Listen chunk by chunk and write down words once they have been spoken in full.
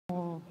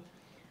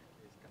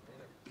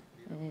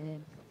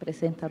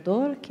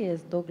presentador, que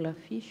es Douglas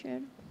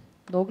Fisher.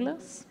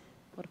 Douglas,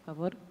 por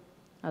favor,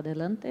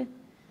 adelante.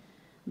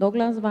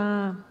 Douglas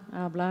va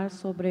a hablar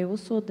sobre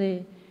uso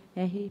de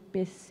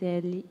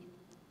RPSL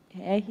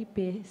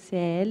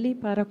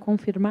para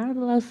confirmar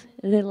las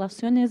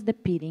relaciones de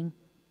peering.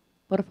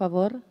 Por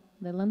favor,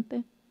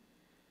 adelante.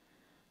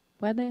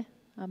 ¿Puede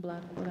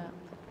hablar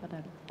para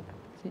él?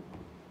 Sí.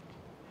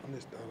 ¿Dónde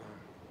está la?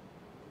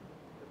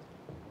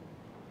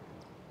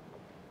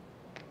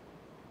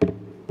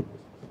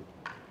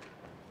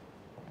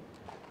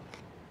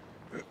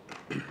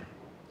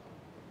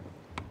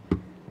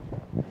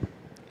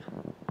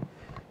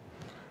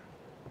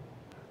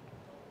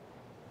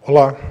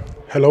 Hola,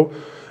 hello.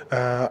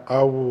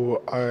 I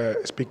will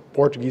speak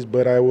Portuguese,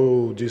 but I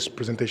will do this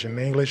presentation in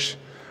English.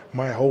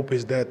 My hope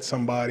is that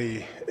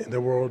somebody in the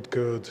world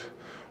could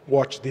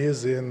watch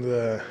this and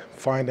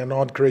find an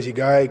odd crazy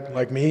guy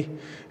like me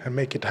and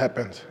make it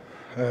happen.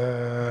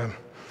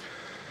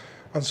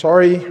 I'm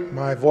sorry,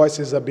 my voice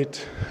is a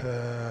bit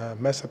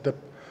messed up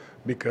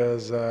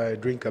because I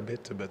drink a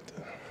bit, but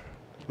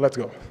let's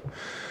go.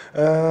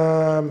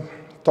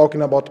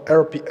 Talking about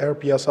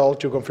RPSL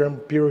to confirm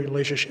peer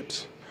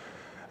relationships.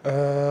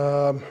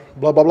 Blah,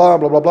 blah, blah,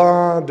 blah, blah,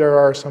 blah. There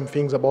are some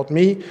things about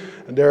me.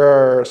 There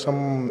are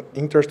some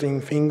interesting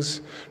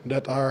things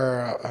that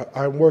are,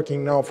 I'm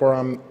working now for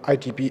an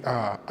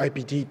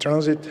IPT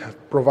transit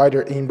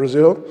provider in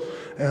Brazil.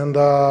 And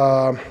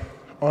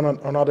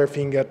another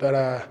thing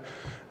that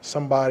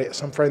some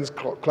friends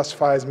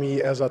classifies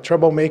me as a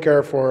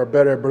troublemaker for a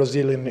better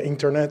Brazilian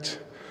internet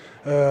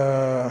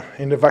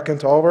in the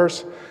vacant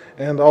hours.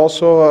 And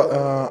also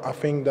a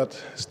thing that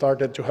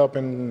started to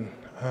happen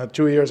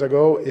 2 years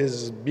ago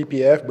is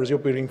BPF, Brazil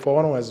Peering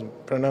Forum, as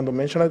Fernando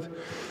mentioned.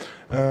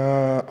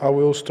 I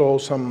will steal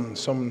some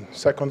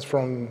seconds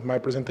from my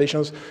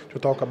presentations to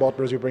talk about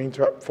Brazil Peering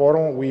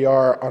Forum. We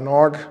are an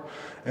org,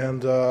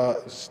 and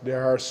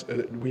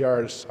we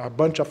are a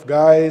bunch of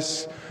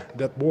guys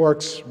that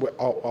works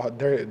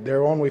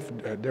their own with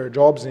their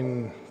jobs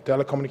in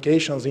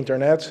telecommunications,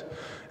 internet,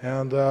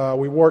 and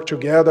we work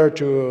together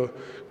to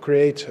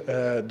create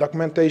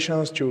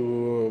documentations,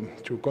 to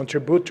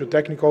contribute to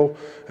technical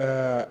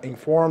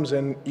informs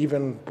and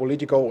even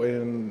political,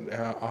 and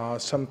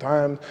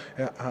sometimes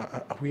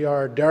we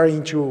are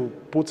daring to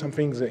put some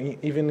things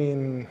even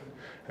in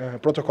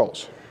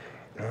protocols.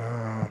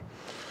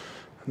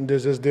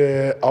 This is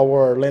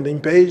our landing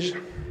page.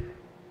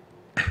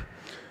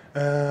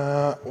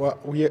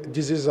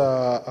 This is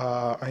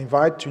an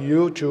invite to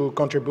you to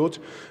contribute.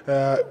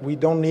 We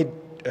don't need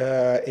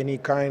any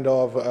kind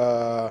of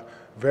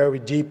very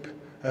deep,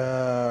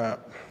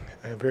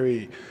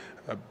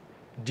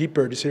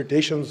 deeper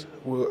dissertations.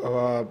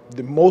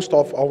 The most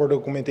of our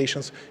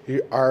documentations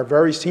are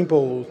very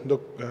simple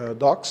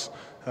docs,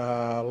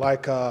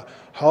 like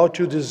how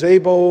to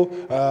disable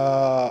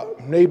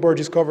neighbor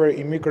discovery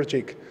in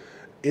MikroTik.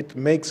 It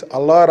makes a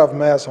lot of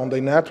mess on the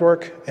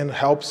network and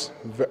helps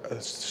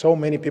so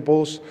many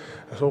people,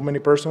 so many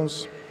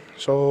persons.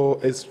 So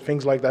it's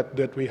things like that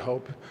that we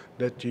hope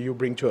that you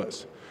bring to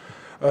us.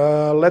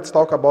 Let's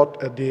talk about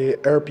the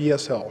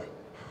RPSL.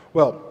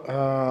 Well,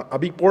 a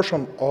big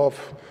portion of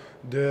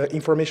the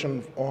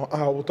information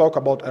I will talk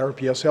about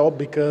RPSL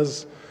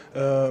because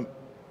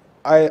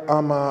I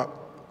am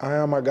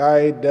a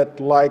guy that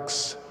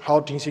likes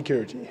routing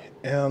security,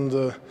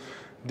 and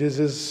this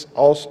is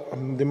also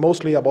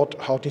mostly about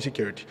routing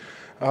security.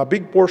 A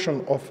big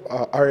portion of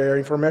our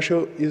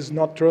information is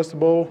not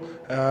trustable.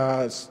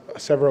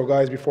 Several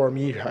guys before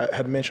me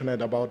had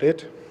mentioned about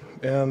it,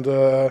 and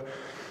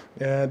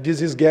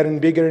this is getting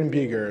bigger and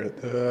bigger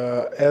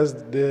as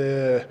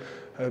the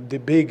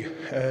big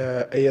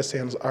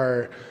ASNs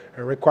are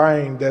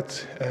requiring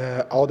that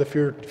all the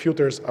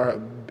filters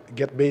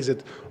get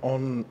based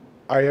on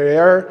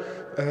IIR.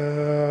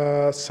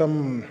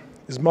 Some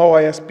small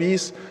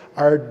ISPs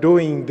are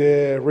doing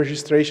the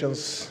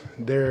registrations,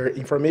 their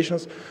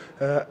informations,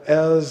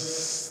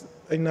 as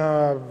in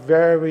a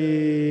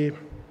very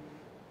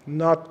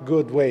not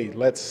good way.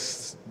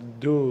 Let's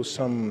do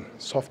some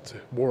soft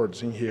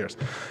words in here.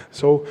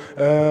 So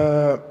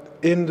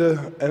on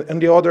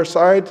the other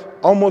side,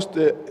 almost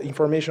the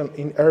information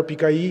in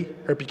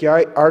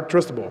RPKI are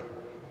trustable.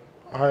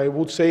 I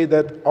would say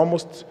that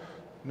almost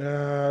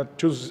near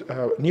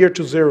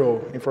to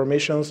zero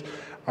informations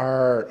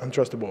are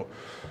untrustable.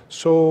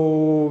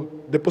 So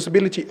the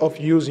possibility of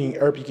using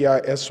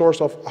RPKI as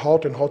source of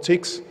HALT and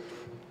HALT6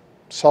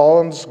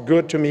 sounds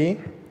good to me.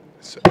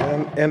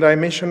 And I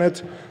mentioned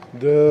it,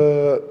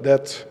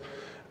 that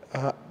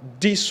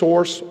the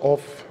source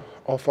of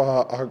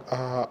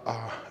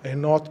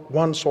and not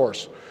one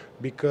source,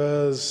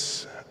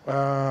 because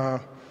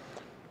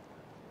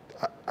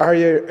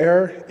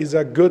IIR is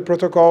a good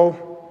protocol.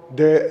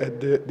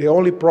 The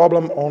only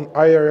problem on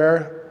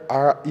IIR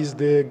is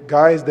the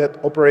guys that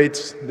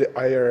operates the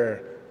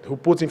IIR, who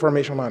puts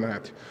information on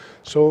it.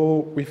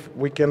 So if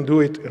we can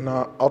do it in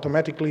an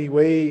automatically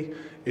way,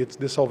 it's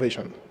the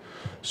salvation.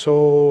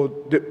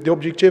 So the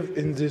objective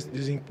in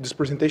this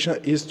presentation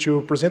is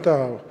to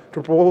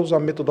propose a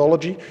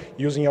methodology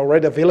using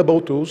already available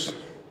tools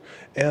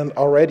and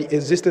already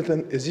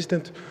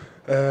existent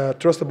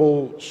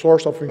trustable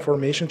source of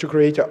information to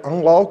create an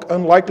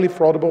unlikely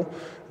fraudable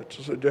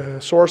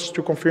source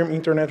to confirm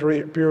internet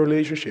peer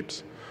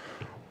relationships.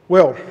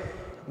 Well,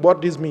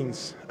 what this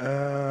means?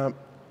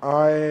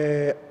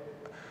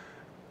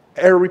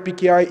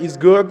 RPKI is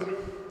good,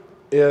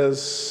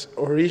 is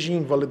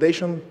origin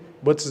validation,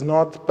 but it's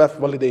not path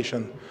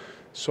validation.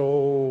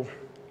 So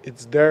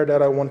it's there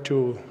that I want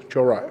to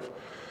arrive.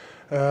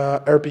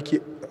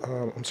 RPKI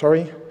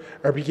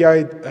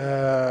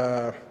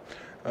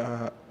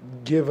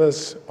give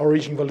us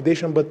origin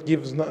validation, but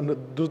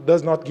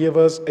does not give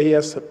us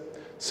AS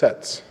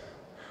sets.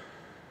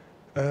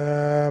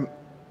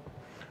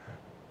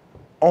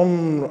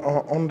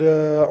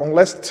 On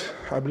last,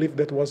 I believe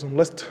that was on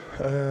last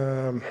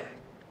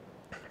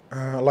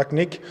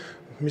LACNIC,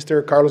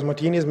 Mr. Carlos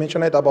Martinez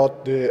mentioned it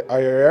about the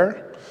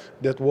IRR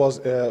that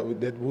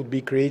would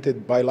be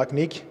created by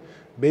LACNIC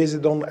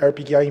based on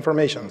RPKI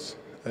informations.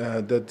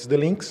 That's the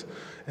links,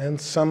 and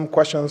some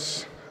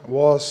questions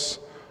was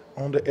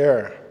on the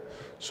air.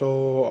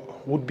 So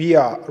would be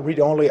a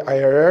read-only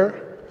IRR.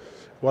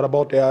 What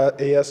about the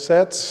AS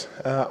sets?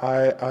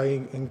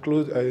 I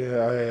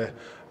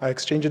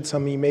exchanged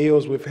some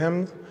emails with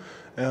him,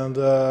 and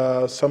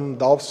some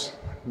doubts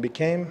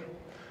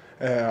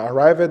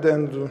arrived,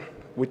 and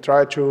we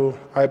tried to.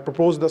 I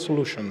proposed a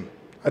solution.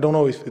 I don't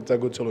know if it's a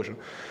good solution.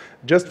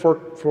 Just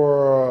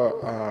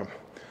for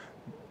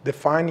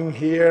defining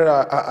here,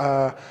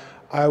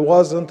 I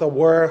wasn't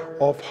aware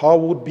of how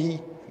would be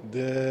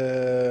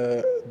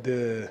the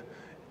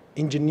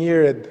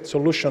engineered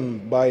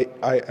solution by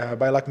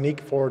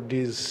LACNIC for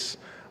this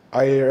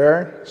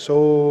IRR.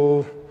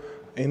 So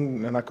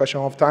in a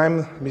question of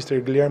time, Mr.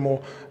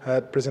 Guillermo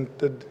had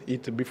presented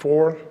it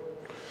before.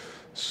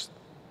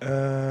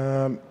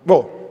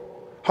 Well,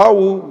 how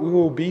we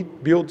will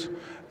build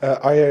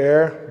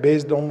IRR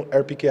based on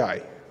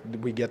RPKI?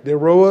 We get the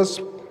ROAS,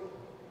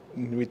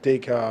 we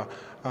take a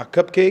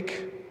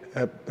cupcake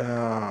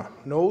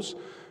nose,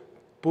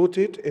 put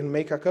it and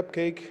make a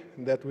cupcake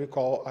that we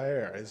call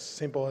IRR. As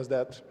simple as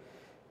that.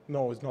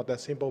 No, it's not that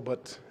simple,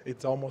 but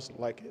it's almost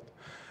like it.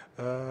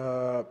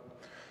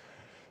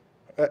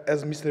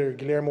 As Mr.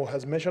 Guillermo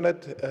has mentioned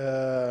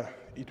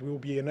it will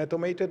be an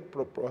automated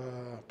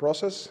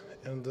process,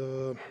 and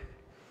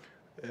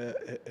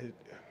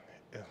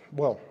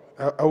well,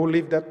 I will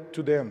leave that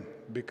to them,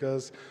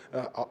 because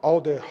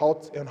all the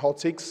hot and hot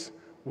six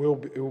will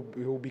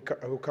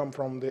come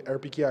from the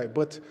RPKI,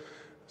 but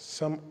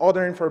some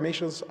other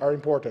informations are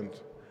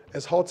important.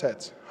 As hot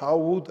sets, how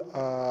would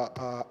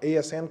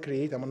ASN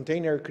create, a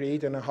maintainer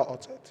create a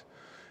hot set?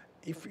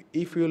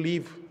 If you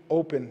leave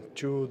open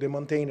to the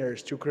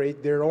maintainers to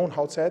create their own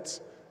hot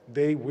sets,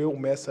 they will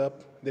mess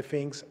up the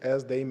things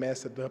as they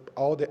messed up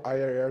all the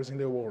IRRs in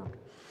the world.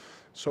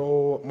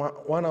 So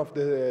one of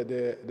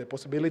the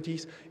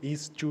possibilities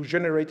is to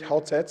generate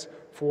hot sets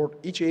for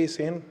each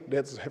ASN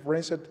that's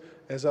referenced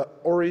as an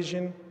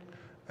origin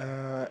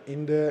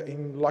in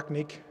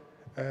LACNIC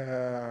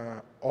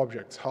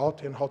objects,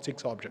 hot and hot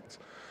six objects.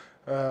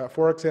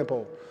 For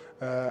example,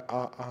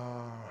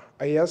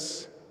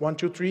 IS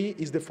 123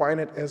 is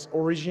defined as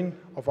origin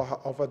of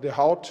the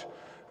hot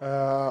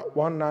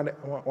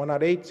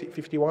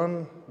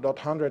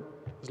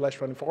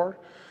 198.51.100/24.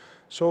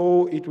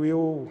 So it we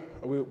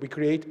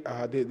create,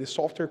 the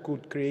software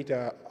could create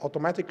a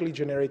automatically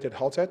generated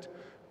hot set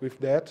with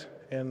that,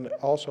 and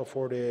also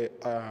for the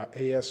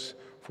AS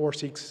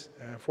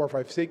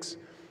 456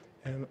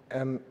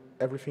 and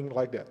everything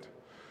like that.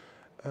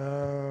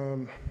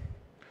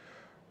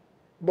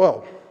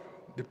 Well,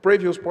 the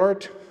previous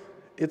part,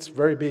 it's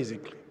very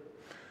basic.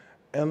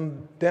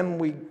 And then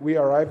we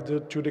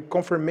arrived to the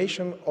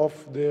confirmation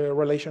of the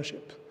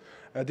relationship.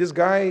 This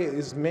guy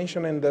is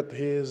mentioning that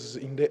he's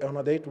on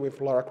a date with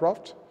Lara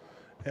Croft,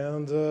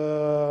 and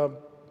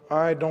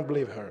I don't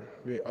believe her.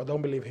 I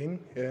don't believe him,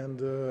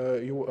 and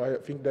I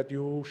think that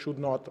you should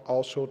not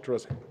also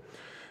trust him.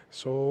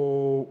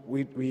 So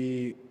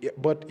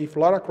but if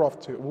Lara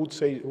Croft would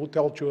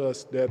tell to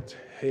us that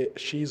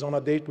she's on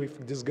a date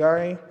with this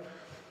guy,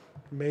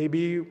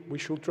 maybe we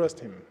should trust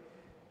him.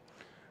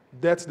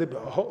 That's the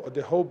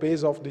whole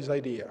base of this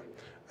idea.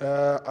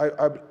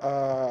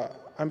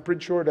 I'm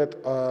pretty sure that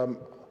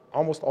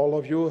almost all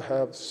of you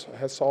has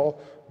saw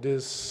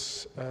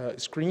these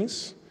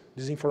screens,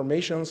 these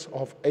informations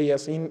of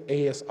AS in,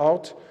 AS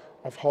out,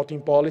 of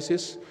halting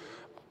policies.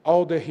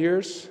 All the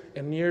heres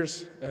and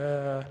nears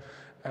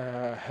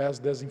has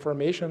this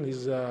information.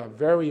 Is a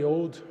very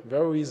old,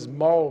 very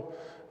small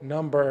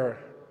number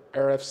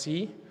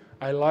RFC.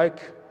 I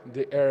like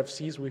the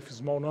RFCs with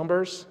small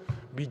numbers.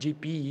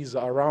 BGP is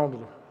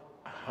around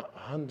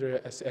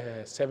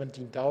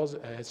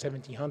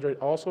 1700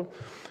 also.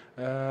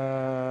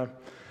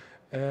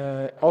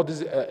 All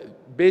this,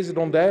 based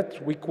on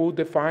that, we could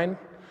define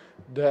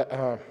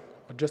the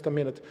just a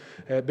minute.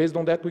 Based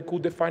on that, we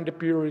could define the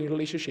peer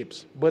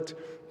relationships. But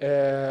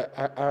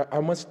I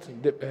must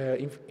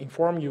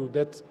inform you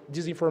that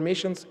this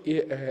information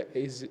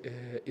is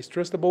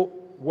trustable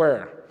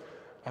where?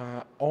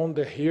 On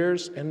the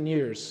heres and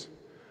nears.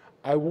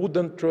 I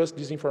wouldn't trust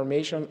this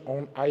information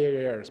on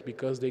IARs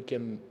because they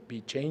can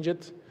be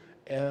changed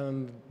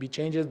and be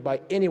changed by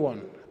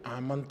anyone.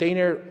 A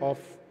maintainer of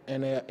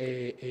an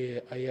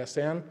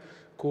ASN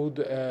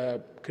could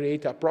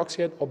create a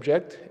proxy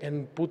object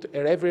and put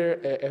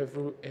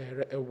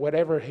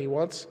whatever he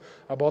wants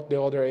about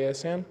the other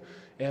ASN,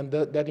 and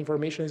that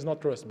information is not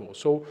trustable.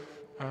 So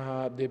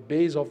the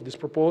base of this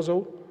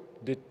proposal,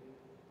 the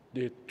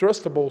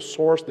trustable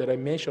source that I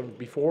mentioned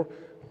before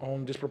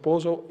on this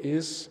proposal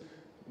is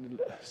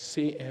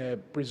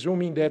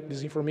presuming that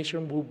this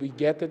information will be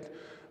getted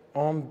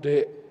on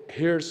the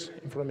here's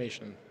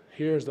information,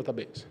 here's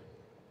database.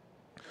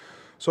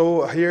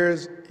 So here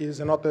is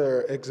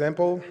another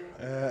example.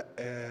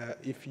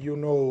 If you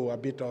know a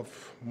bit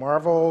of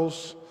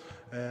Marvels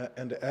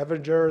and the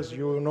Avengers,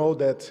 you know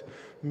that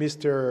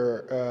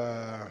Mr.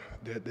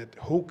 That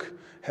Hook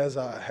has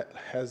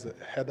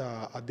had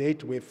a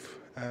date with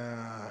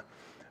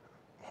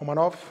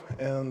Romanoff,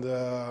 and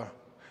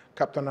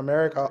Captain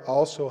America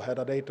also had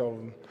a date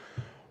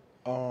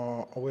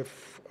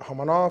with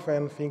Romanoff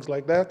and things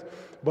like that.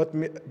 But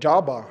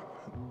Jabba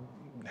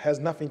has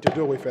nothing to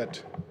do with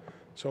it.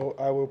 So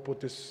I will put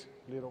this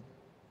little.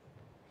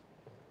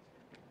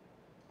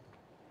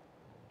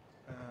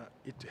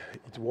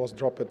 It was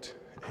dropped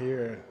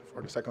here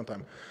for the second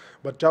time,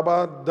 but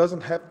Jabba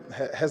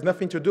has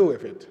nothing to do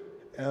with it,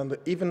 and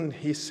even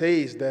he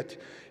says that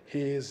he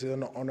is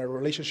on a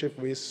relationship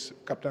with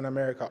Captain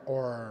America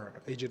or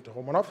Agent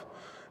Romanoff.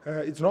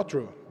 It's not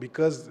true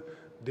because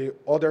the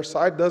other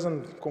side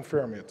doesn't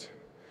confirm it.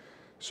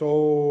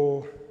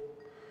 So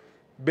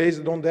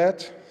based on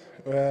that.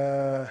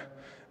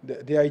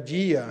 The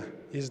idea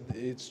is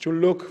to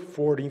look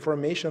for the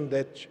information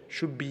that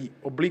should be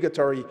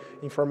obligatory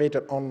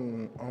information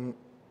on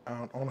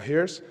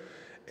here's,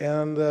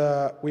 and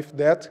with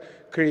that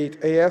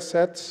create AS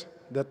sets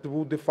that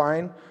will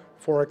define,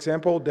 for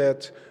example,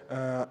 that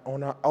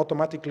on an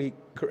automatically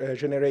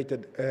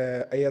generated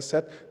AS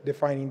set,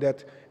 defining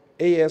that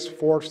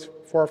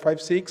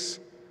AS456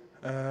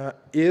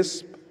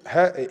 is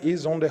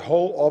on the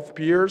whole of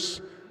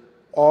peers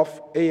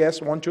of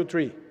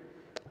AS123.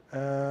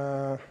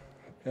 And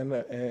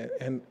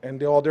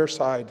the other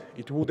side,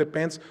 it will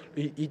depend.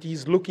 It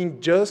is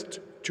looking just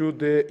to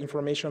the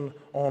information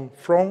on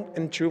from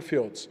and to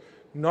fields,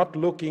 not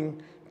looking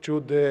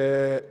to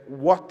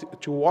what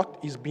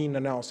is being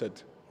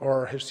announced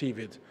or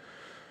received.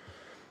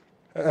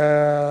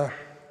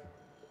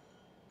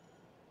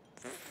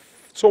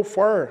 So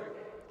far,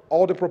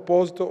 all the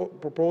proposed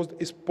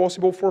is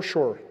possible for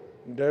sure.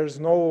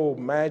 There's no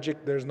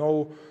magic. There's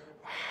no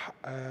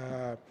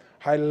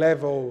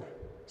high-level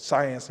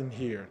science in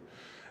here.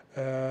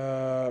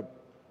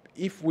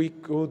 If we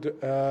could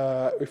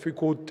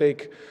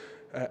take,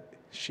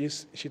 she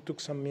took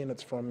some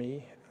minutes from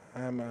me.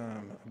 I'm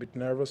a bit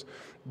nervous,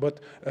 but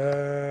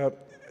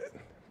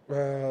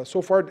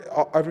so far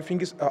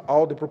everything is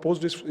all the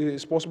proposal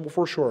is possible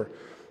for sure.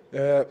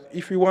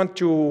 If we want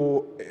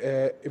to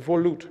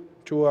evolve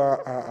to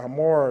a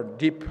more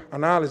deep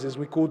analysis,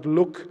 we could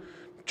look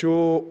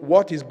to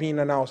what is being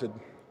announced.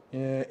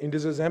 In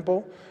this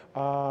example,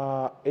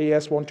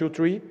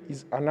 AS123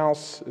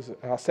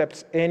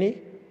 accepts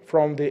any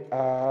from the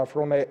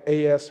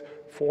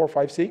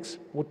AS456,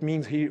 which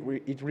means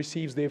it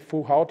receives the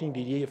full routing,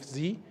 the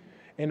EFZ,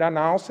 and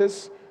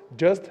announces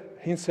just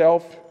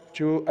himself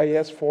to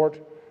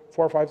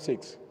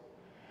AS456.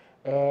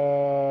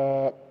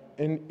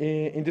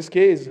 In this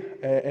case,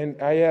 an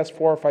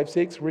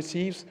AS456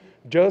 receives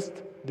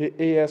just the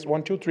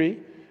AS123.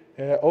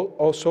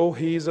 Also,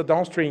 he is a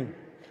downstream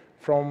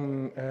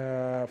from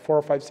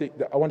 456.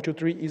 The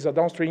 123 is a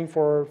downstream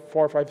for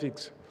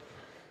 456.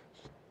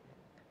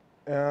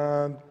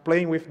 And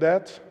playing with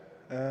that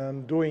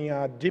and doing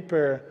a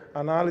deeper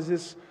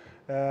analysis,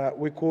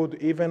 we could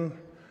even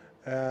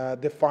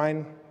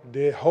define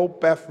the whole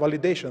path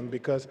validation,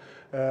 because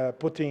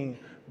putting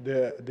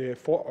the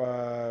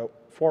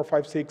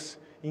 456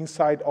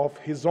 inside of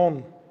his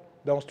own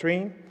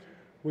downstream,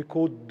 we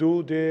could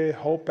do the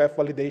whole path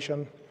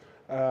validation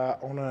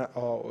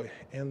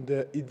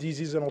this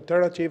is an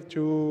alternative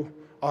to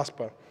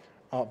ASPA.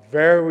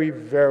 Very,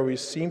 very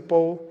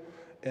simple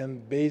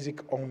and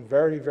basic on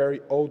very,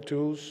 very old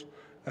tools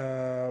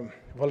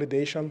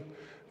validation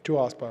to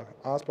ASPA.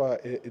 ASPA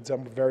it's a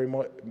very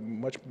much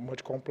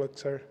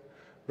complexer,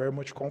 very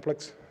much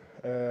complex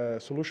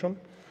solution.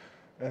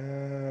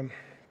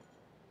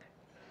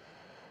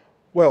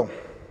 Well,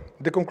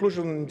 the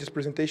conclusion in this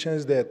presentation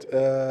is that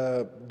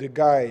the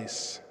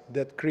guys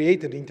that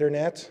created the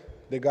internet,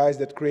 the guys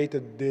that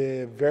created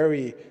the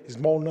very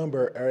small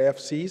number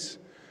RFCs,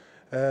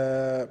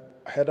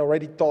 had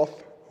already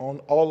thought on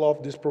all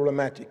of this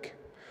problematic.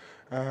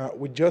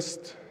 We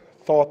just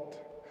thought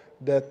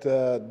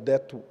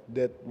that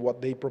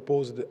what they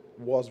proposed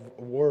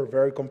were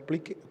very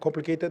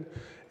complicated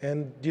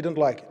and didn't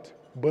like it.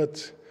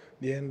 But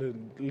the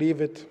end,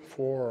 leave it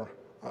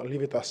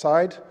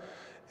aside,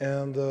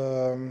 and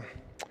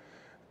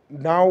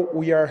now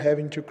we are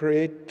having to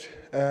create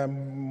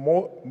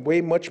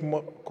much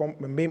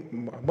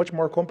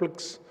more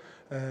complex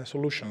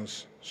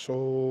solutions.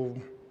 So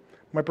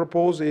my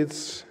proposal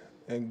is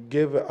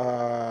give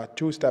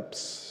 2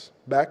 steps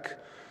back,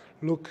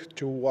 look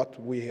to what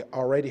we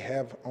already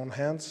have on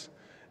hands,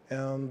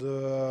 and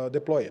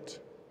deploy it.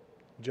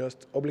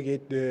 Just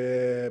obligate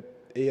the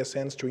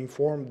ASNs to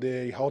inform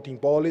the routing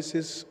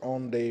policies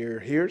on their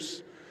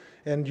hears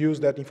and use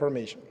that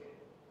information.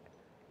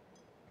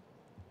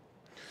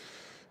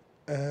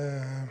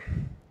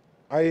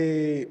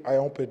 I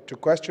open to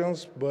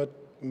questions, but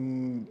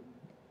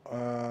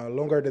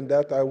longer than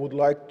that, I would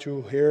like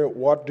to hear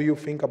what do you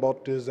think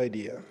about this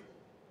idea?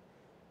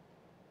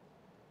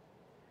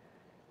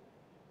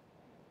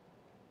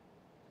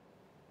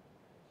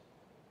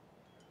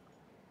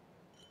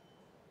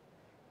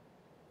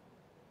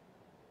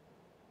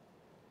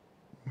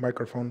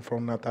 Microphone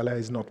from Natalia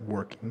is not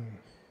working.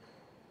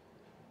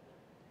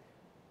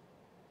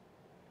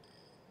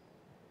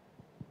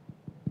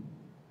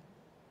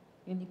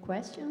 Any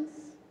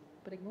questions?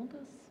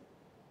 Perguntas?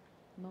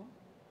 No?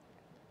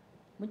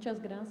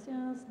 Muchas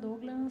gracias,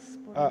 Douglas,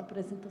 por la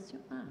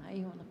presentación.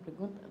 Hay una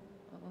pregunta.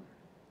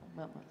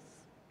 Vamos.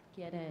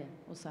 ¿Quiere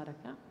usar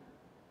acá?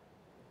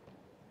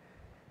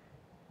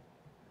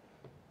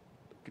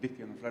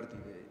 Cristian Flarti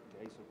de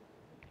ISO.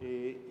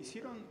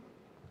 ¿Hicieron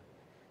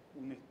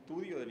un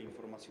estudio de la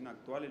información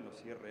actual en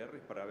los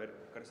IRRs para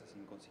buscar esas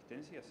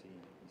inconsistencias y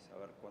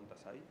saber cuántas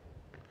hay?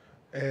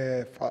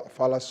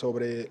 Fala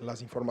sobre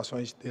las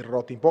informaciones de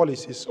routing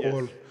policies.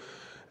 Yes.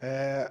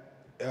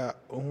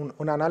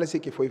 Una análisis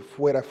que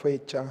fuera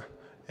hecha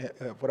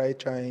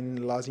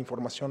en las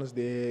informaciones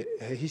de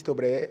registro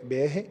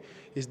BR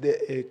es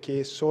de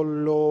que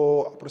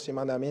solo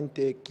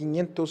aproximadamente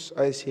 500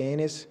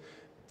 ASNs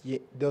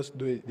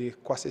de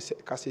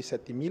casi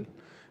 7.000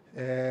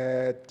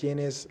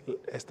 tienes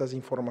estas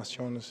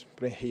informaciones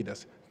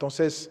protegidas.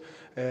 Entonces,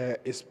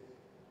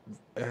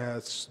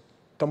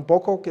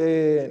 tampoco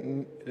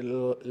que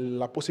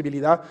la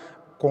posibilidad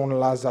con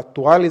las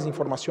actuales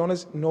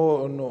informaciones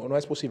no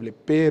es posible,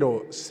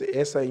 pero si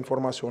esa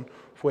información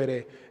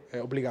fuera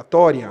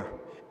obligatoria,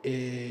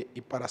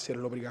 y para ser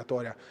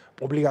obligatoria,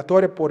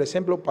 por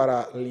ejemplo,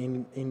 para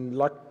en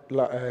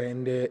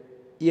el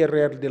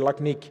IRR de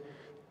LACNIC,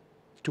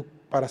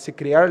 para se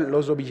crear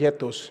los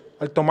objetos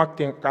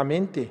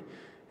automáticamente,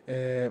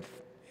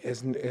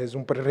 es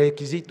un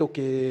prerequisito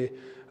que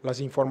las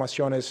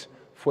informaciones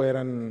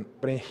fueran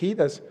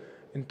protegidas.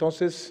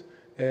 Entonces,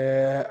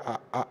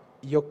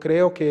 yo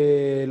creo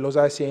que los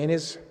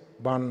ASNs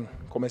van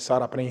a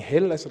comenzar a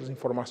proteger esas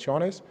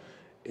informaciones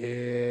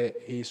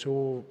y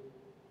eso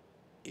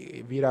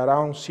virará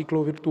un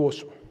ciclo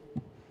virtuoso.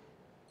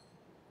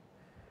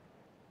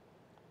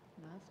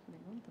 ¿Más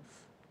preguntas?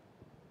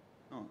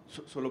 No,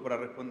 solo para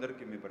responder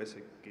que me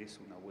parece que es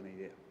una buena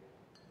idea.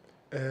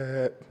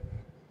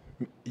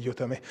 Yo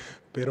también,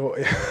 pero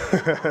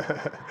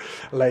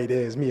la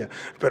idea es mía,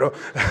 pero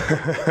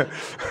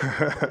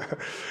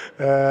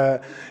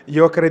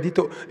yo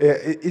acredito,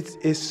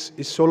 es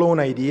solo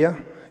una idea,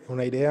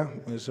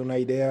 es una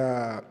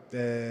idea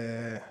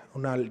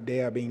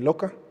bien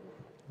loca,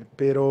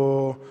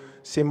 pero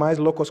si más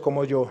locos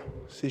como yo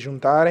se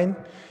juntaren,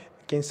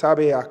 quién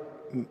sabe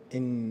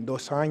en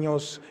 2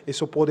 años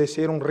eso puede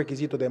ser un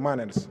requisito de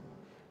Manners,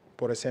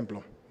 por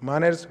ejemplo.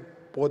 Manners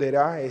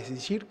podrá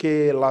exigir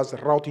que las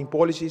routing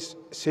policies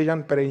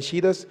sean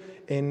preenchidas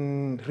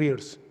en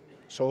REERs.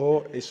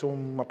 Eso es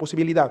una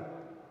posibilidad.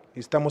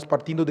 Estamos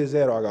partiendo de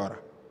cero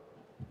ahora.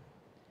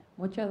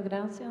 Muchas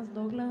gracias,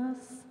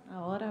 Douglas.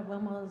 Ahora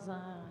vamos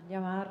a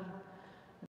llamar